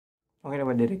Okay na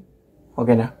ba, Derek?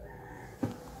 Okay na?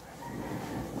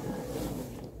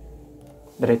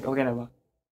 Derek, okay na ba?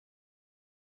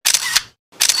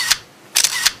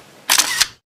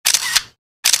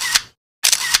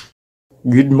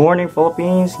 Good morning,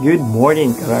 Philippines. Good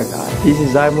morning, Caraga. This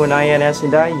is Imunayan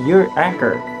Asida, your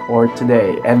anchor for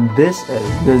today. And this is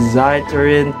the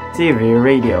Zaitarin TV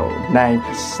Radio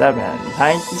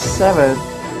 97.4.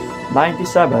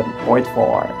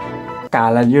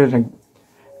 Kala nyo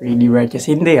nag-really right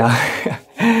kasi hindi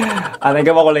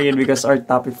nagawa ko lang yun because our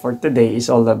topic for today is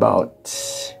all about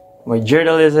my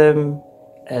journalism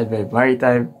and my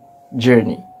maritime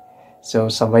journey.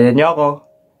 So, sabayan nyo ako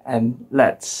and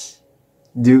let's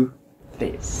do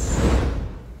this.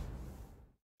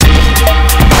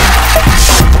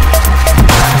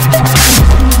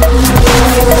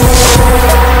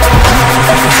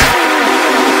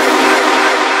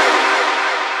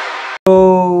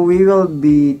 So we will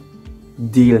be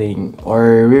dealing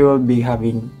or we will be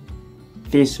having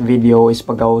this video is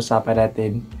pag-uusapan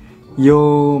natin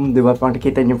yung, di ba, pang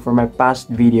nakita nyo for my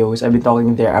past videos, I've been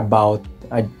talking there about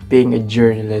being a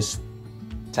journalist.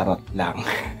 Charot lang.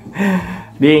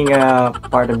 Being a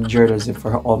part of journalism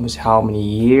for almost how many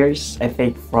years? I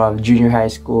think from junior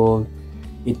high school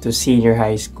into senior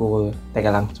high school. Teka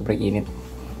lang, sobrang init.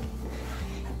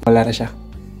 Wala na siya.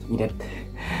 Init.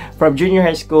 From junior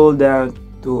high school down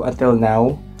to until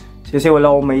now. Kasi wala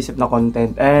akong maisip na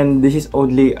content. And this is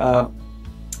only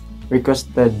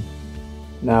requested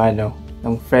na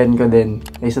ng friend ko din.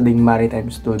 Na isa ding maritime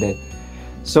student.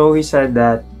 So he said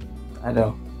that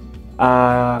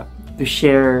to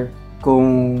share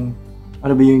kung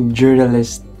ano ba yung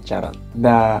journalist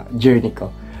na journey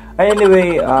ko.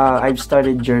 Anyway, I've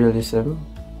started journalism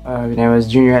when I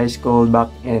was junior high school back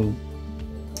in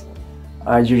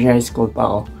junior high school pa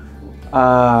ako.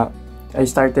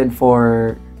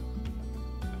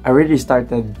 I really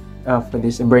started for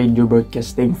this radio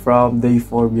broadcasting from the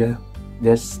Euphorbia.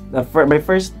 My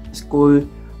first school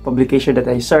publication that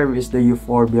I serve is the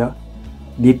Euphorbia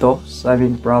dito sa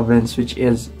aming province, which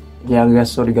is Niaga,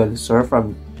 Surigao Sur,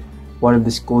 from one of the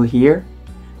school here.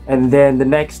 And then the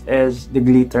next is the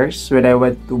Glitters when I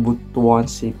went to Butuan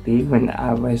City when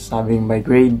I was having my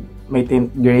 10th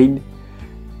grade,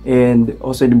 and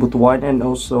also the Butuan, and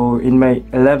also in my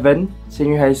 11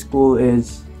 senior high school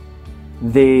is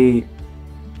the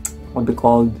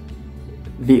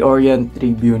Orient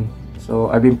Tribune. So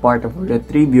I've been part of the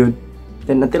Tribune.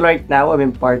 Then until right now, I've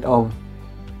been part of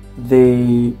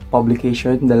the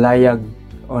publication, the Layag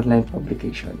online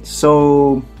publication.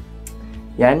 So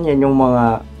yan yung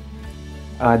mga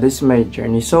this is my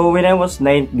journey. So when I was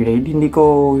 9th grade,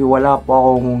 wala pa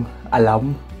akong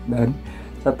alam doon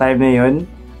sa time na yun,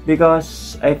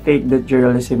 because I think that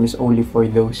journalism is only for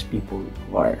those people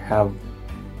who have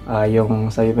yung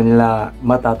sabi pa nila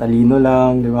matatalino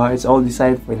lang, di ba? It's all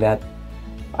designed for that.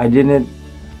 I didn't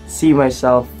see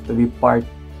myself to be part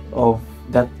of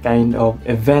that kind of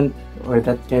event or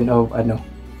that kind of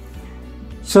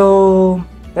So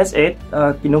that's it.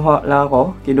 Kinuha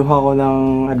ko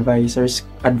ng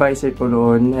advisor ko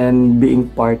noon, and being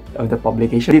part of the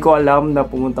publication. Hindi ko alam na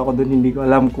pumunta ko doon, hindi ko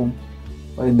alam kung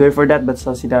do it for that, but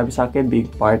sa sinabi sa akin,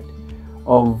 being part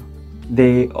of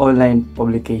the online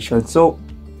publication. So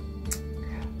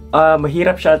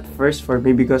mahirap siya at first for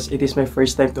me because it is my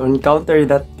first time to encounter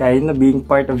that kind of being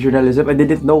part of journalism. I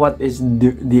didn't know what is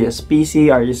the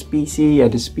SPC, RSPC,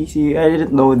 NSPC. I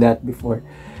didn't know that before.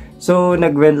 So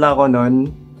nagwent lang ako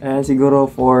nun, and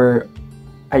siguro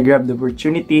I grabbed the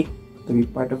opportunity to be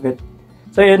part of it.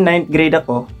 So yun, 9th grade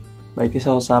ako, balik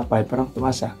isa ako sa sapay, parang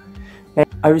tumasa. And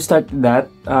I started that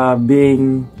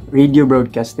being radio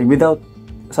broadcasting without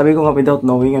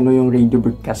knowing ano yung radio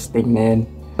broadcasting na yun.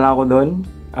 Ako doon,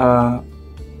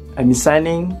 I'm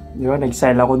signing, di ba?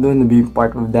 Nag-sign ako doon na being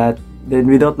part of that.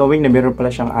 Then without knowing na meron pala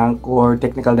siyang anchor,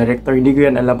 technical director, hindi ko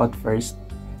yan alam at first,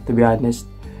 to be honest.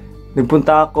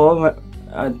 Nagpunta ako,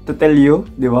 to tell you,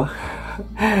 di ba?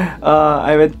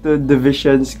 I went to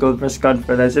Division School Press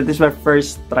Conference. It is my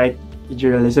first try in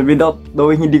journalism. Without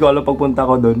knowing, hindi ko alam pagpunta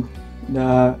ko doon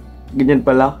na ganyan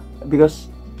pala. Because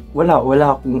wala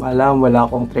akong alam, wala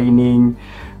akong training.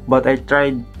 But I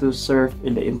tried to surf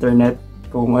in the internet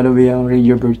kung ano ba yung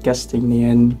radio broadcasting na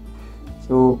yan.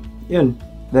 So, yun.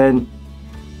 Then,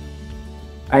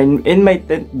 I'm in my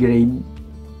 10th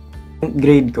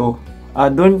grade ko.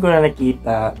 Doon ko na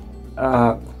nakita,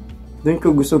 doon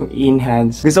ko gustong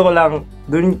enhance.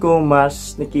 Doon ko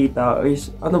mas nakita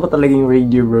is ano ba talaga yung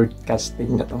radio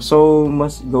broadcasting na to. So,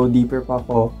 mas go deeper pa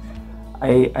ako.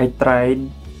 I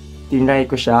tinry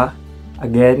ko siya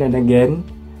again and again.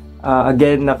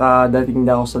 Again, nakadating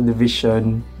na ako sa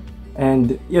division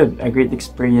And yun, a great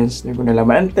experience na ko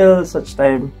nalaman. Until such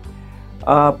time,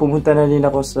 pumunta na din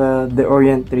ako sa The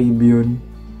Orient Tribune.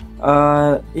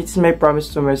 It's my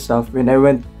promise to myself when I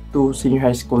went to senior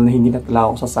high school na hindi na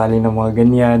talaga ako sasali ng mga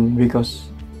ganyan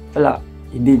because wala,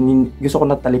 gusto ko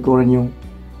na talikuran yung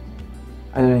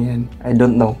ano yan, I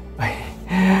don't know.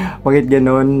 Bakit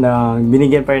ganun na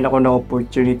binigyan pa rin ako ng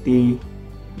opportunity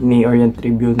ni Orient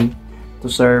Tribune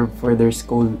to serve for their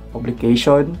school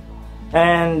publication.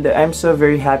 And I'm so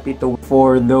very happy to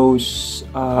for those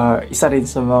isa rin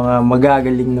sa mga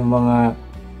magagaling na mga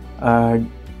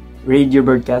radio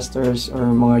broadcasters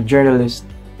or mga journalists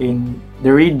in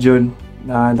the region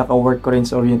na naka-work ko rin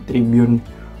sa Orient Tribune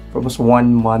for almost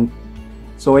 1 month.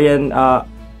 So ayan,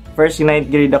 first 9th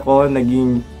grade ako,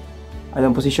 naging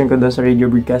anong position ko doon sa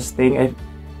radio broadcasting.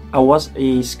 I was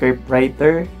a script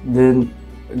writer. Then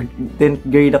 10th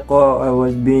grade ako, I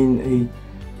was being a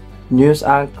news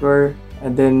anchor.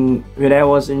 And then when I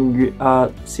was in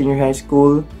senior high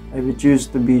school, I would choose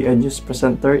to be a news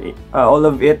presenter. All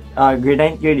of it, grade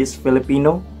 9th grade is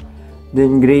Filipino.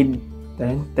 Then grade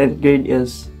 10th grade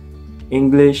is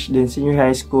English. Then senior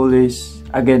high school is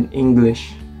again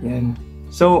English. Yan.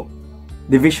 So,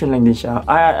 division lang din siya.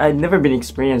 I'd never been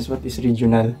experienced what is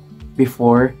regional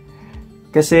before.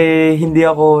 Kasi hindi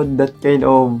ako that kind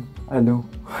of,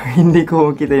 hindi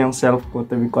ko kita yung self ko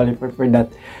to be qualified for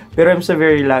that. Pero I'm so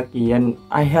very lucky and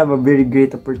I have a very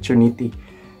great opportunity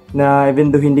na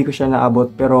even though hindi ko siya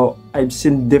naabot, pero I've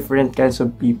seen different kinds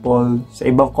of people sa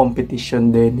ibang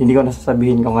competition din. Hindi ko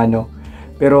nasasabihin kung ano.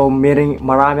 Pero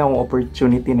marami akong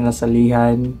opportunity na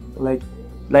nasalihan.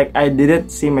 Like I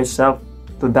didn't see myself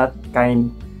to that kind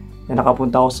na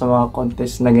nakapunta ako sa mga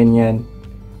contest na ganyan.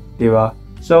 Diba?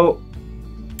 So,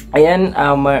 ayan,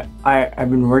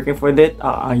 I've been working for that.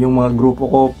 Yung mga grupo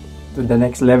ko to the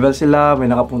next level sila. May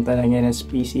nakapunta ng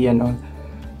NSPC and all.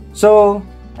 So,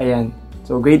 ayan.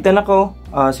 So, grade 10 ako.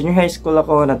 Senior high school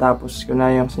ako. Natapos ko na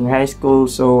yung senior high school.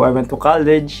 So, I went to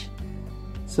college.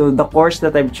 So, the course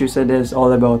that I've chosen is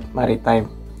all about maritime.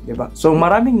 Diba? So,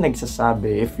 maraming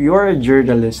nagsasabi, if you're a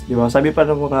journalist, diba? Sabi pa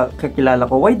ng mga kakilala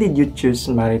ko, why did you choose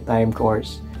maritime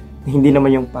course? Hindi naman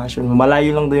yung passion mo.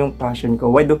 Malayo lang daw yung passion ko.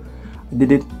 Why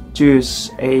didn't choose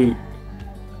a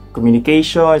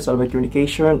communication, it's all about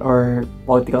communication, or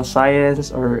political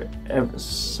science, or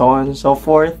so on and so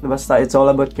forth. Basta it's all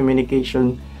about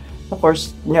communication. Of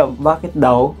course, bakit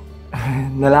daw?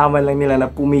 Nalaman lang nila na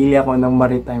pumili ako ng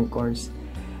maritime course.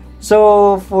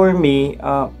 So, for me,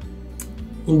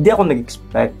 hindi ako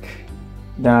nag-expect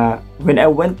na when I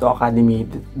went to academy,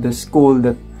 the school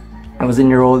that I was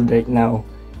enrolled right now,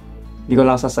 hindi ko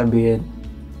lang sasabihin.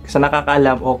 Kasi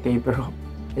nakakaalam, okay, pero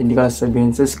hindi ko lang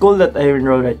sasabihin. Sa school that I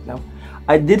enrolled right now,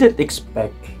 I didn't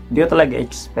expect, hindi ko talaga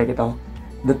expect ito,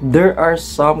 that there are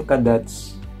some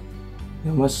cadets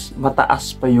na mas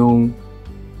mataas pa yung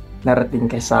narating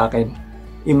kay sa akin.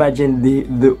 Imagine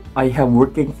I have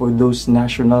working for those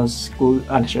national school,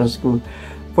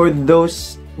 for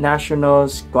those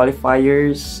nationals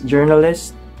qualifiers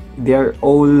journalists. They're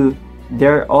all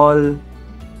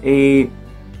a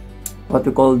what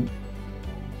we call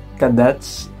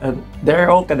cadets. They're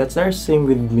all cadets. They're same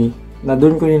with me. Na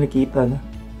doon ko yung nakita na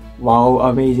wow,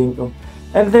 amazing to.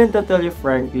 And then to tell you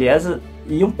frankly,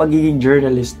 yung pagiging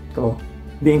journalist ko,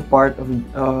 being part of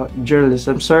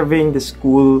journalism, serving the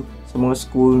school, sa mga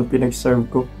school na pinag-serve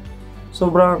ko,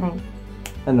 sobrang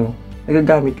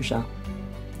nagagamit ko siya.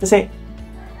 Kasi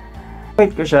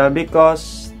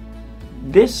because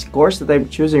this course that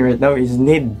I'm choosing right now is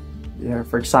need.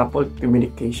 For example,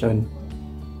 communication.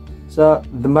 So,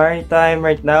 the maritime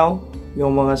right now,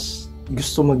 yung mga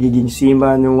gusto magiging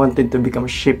seaman, who wanted to become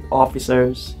ship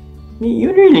officers,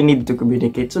 you really need to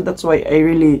communicate. So, that's why I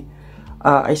really,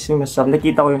 I see myself,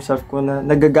 nakita ko yung self ko na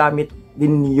nagagamit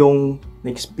din yung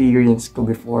experience ko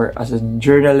before as a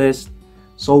journalist.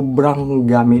 Sobrang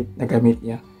nagamit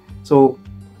niya. So,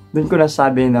 dun ko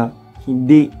nasabi na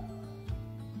hindi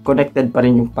connected pa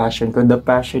rin yung passion ko. The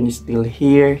passion is still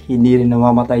here. Hindi rin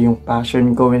namamatay yung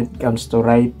passion ko when it comes to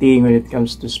writing, when it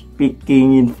comes to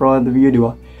speaking in front of you, di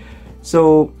ba?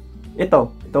 So,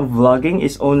 itong vlogging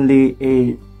is only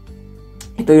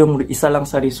ito yung isa lang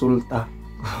sa resulta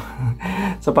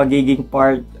sa pagiging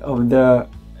part of the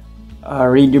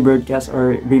radio broadcast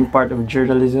or being part of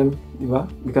journalism, di ba?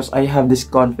 Because I have this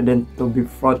confidence to be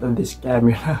front of this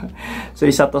camera. So,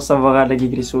 isa to sa mga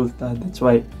naging resulta. That's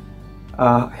why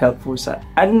helpful sa.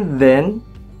 And then,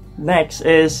 next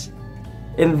is,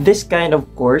 in this kind of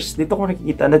course, dito ko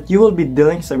nakikita that you will be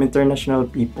dealing some international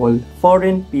people,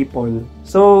 foreign people.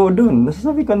 So, dun,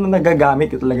 nasasabi ko na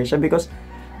nagagamit ko talaga siya because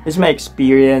it's my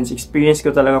experience. Experience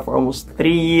ko talaga for almost 3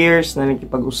 years na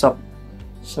nakipag-usap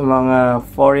sa mga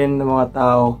foreign na mga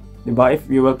tao, diba? If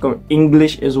you welcome,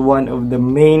 English is one of the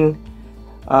main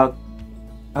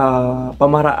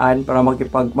pamaraan para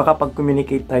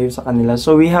makapag-communicate tayo sa kanila.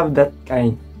 So we have that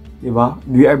kind, diba?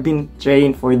 We are being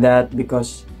trained for that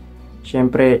because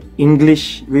syempre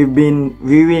English, we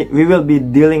will be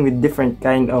dealing with different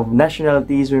kind of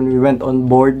nationalities when we went on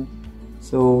board.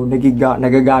 So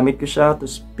nagagamit ko siya to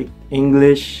speak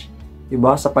English,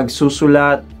 diba? Sa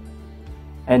pagsusulat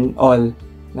and all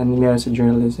na meron sa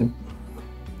journalism.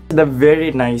 The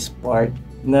very nice part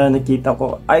na nakita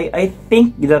ko, I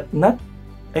think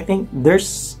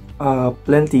there's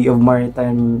plenty of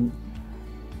maritime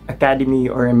academy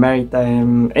or a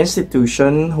maritime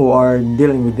institution who are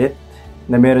dealing with it,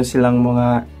 na meron silang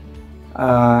mga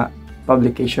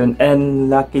publication, and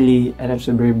luckily, and I'm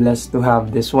so very blessed to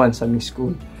have this one sa aming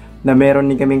school, na meron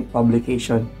din kaming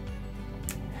publication.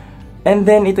 And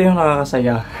then, ito yung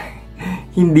nakakasaya.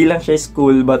 Hindi lang siya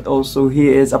school, but also he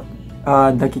is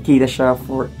nakikita siya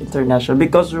for international,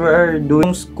 because we're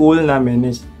doing school namin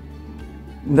is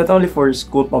not only for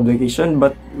school publication,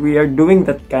 but we are doing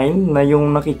that kind na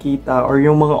yung nakikita or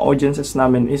yung mga audiences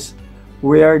namin is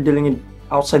we are dealing it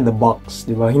outside the box,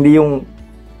 di ba? Hindi yung,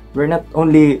 we're not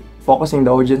only focusing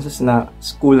the audiences na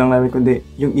school lang namin, kundi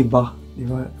yung iba, di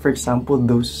ba? For example,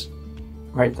 those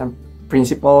maritime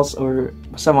principals or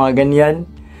sa mga ganyan,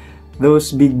 those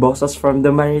big bosses from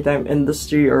the maritime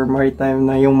industry or maritime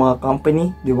na yung mga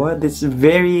company, di ba? This is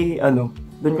very,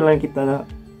 doon ko lang kita na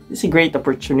it's a great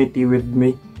opportunity with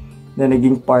me na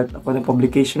naging part ako ng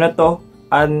publication na to,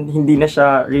 and hindi na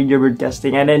siya radio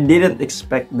broadcasting, and I didn't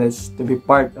expect this to be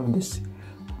part of this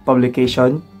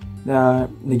publication na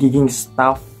nagiging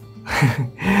staff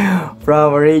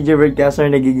from a radio broadcaster,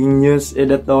 nagiging news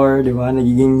editor, di ba?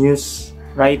 Nagiging news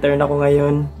writer na ako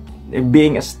ngayon,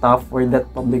 being a staff for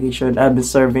that publication. I've been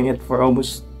serving it for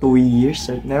almost 2 years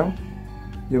right now,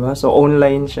 di ba? So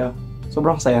online siya,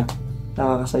 sobrang saya,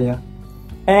 nakakasaya.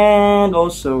 And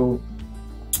also,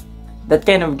 that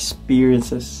kind of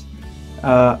experiences,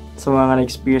 sa mga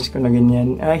na-experience ko na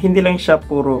ganyan, hindi lang siya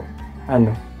puro,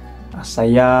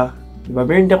 saya, diba?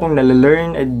 Meron din akong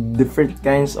nalalearn different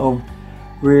kinds of,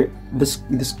 where the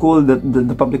school,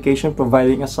 the publication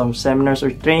providing us some seminars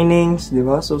or trainings,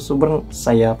 diba? So, sobrang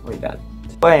saya for that.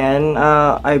 So, ayan,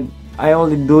 I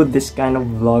only do this kind of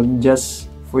vlog just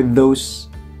for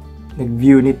those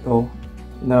nag-view nito,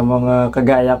 na mga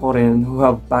kagaya ko rin who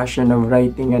have passion of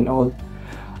writing and all.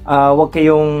 Wag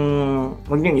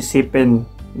niyong isipin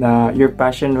na your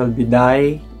passion will be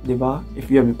die, di ba?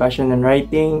 If you have a passion in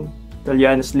writing, tell you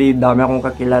honestly, dami akong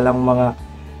kakilalang mga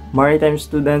maritime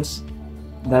students,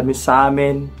 dami sa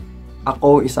amin,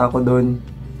 isa ako doon,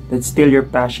 that still your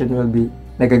passion will be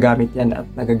nagagamit yan, at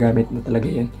nagagamit mo talaga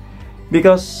yan.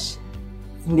 Because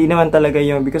hindi naman talaga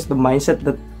yung, because the mindset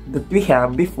that we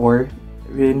have before,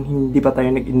 when hindi pa tayo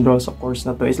nag-enroll sa course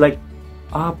na to, is like,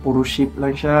 puro ship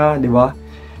lang siya, di ba?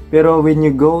 Pero when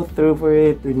you go through for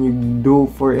it, when you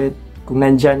do for it, kung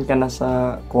nandyan ka na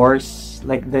sa course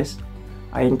like this,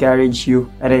 I encourage you,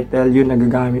 and I tell you,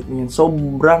 nagagamit mo yan.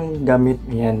 Sobrang gamit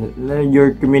mo yan.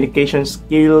 Your communication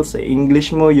skills,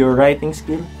 English mo, your writing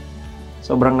skill,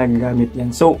 sobrang nagagamit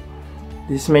yan. So,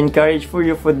 this may encourage for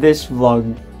you for this vlog.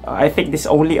 I think this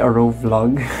is only a raw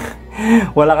vlog.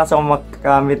 Wala kasi akong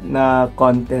makakamit na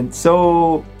content.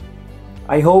 So,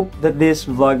 I hope that this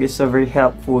vlog is very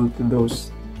helpful to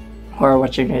those who are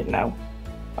watching right now.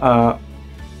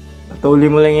 Patuloy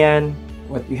mo lang yan.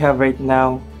 What you have right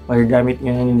now, magagamit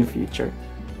nyo yan in the future.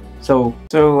 So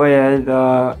ayan,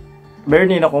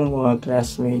 meron din akong mga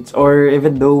classmates, or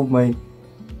even though may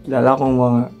kilala akong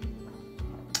mga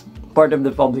part of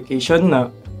the publication na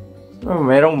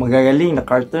merong magagaling na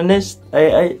cartoonist,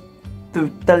 to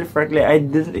tell frankly, I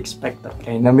didn't expect that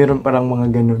kind, na meron parang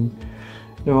mga ganun,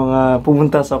 na mga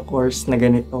pumunta sa course na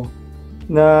ganito,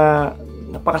 na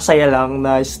napakasaya lang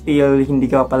na still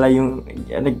hindi ka pala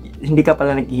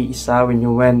nag-iisa when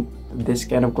you went to this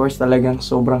kind of course. Talagang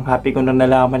sobrang happy ko na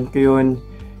nalaman ko yun,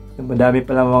 na madami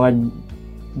pala mga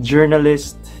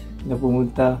journalist na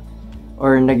pumunta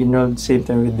or nag-enroll same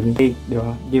time with me,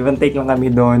 diba? Give and take lang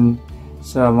kami doon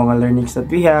sa mga learnings that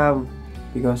we have.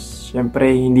 Because, syempre,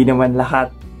 hindi naman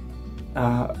lahat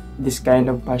this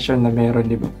kind of passion na meron,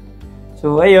 di ba?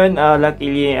 So, ayun,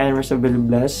 luckily, I'm so very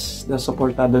blessed na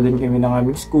supportado din kami ng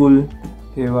aming school,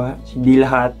 di ba? Hindi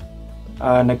lahat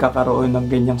nagkakaroon ng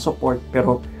ganyang support,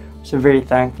 pero so very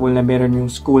thankful na meron yung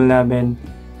school namin,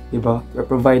 di ba? We're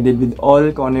provided with all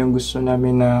kung ano yung gusto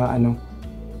namin na, ano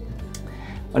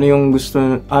yung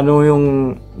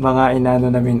mga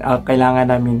inano namin,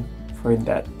 kailangan namin for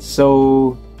that.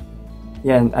 So,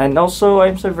 Yan. And also,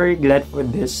 I'm so very glad for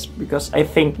this because I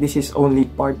think this is only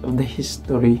part of the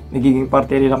history. Nagiging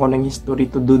parte rin ako ng history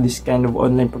to do this kind of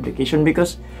online publication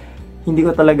because hindi ko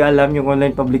talaga alam yung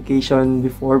online publication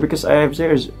before because I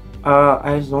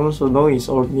also know it's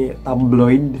only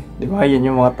tabloid. Diba? Yan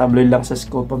yung mga tabloid lang sa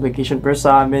school publication. Pero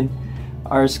sa amin,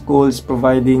 our school is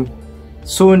providing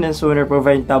soon and sooner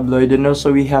providing tabloid, and also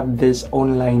we have this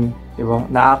online, diba?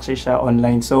 Na-access siya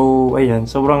online. So, ayan,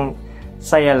 sobrang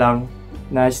saya lang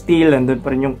na still nandun pa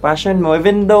rin yung passion mo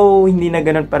even though hindi na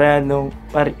ganun para nung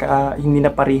hindi na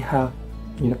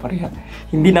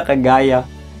kagaya,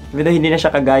 even though hindi na siya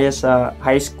kagaya sa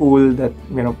high school that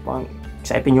meron pang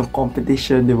exciting yung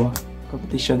competition, di ba?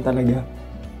 Competition talaga.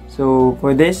 So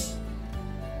for this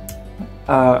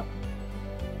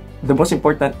the most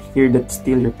important here that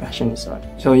still your passion is on.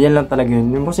 So yan lang talaga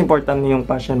yun. Yung most important yung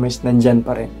passion mo is nandyan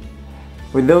pa rin.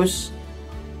 For those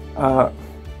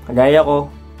kagaya ko,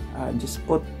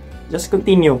 just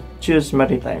continue, choose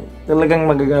maritime. Talagang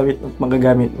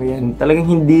magagamit mo yan. Talagang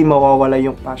hindi mawawala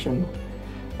yung passion mo.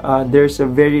 There's a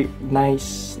very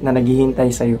nice na naghihintay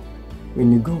sa'yo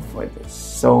when you go for this.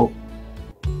 So,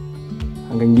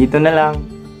 hanggang dito na lang,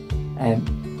 and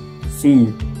see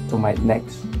you to my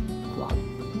next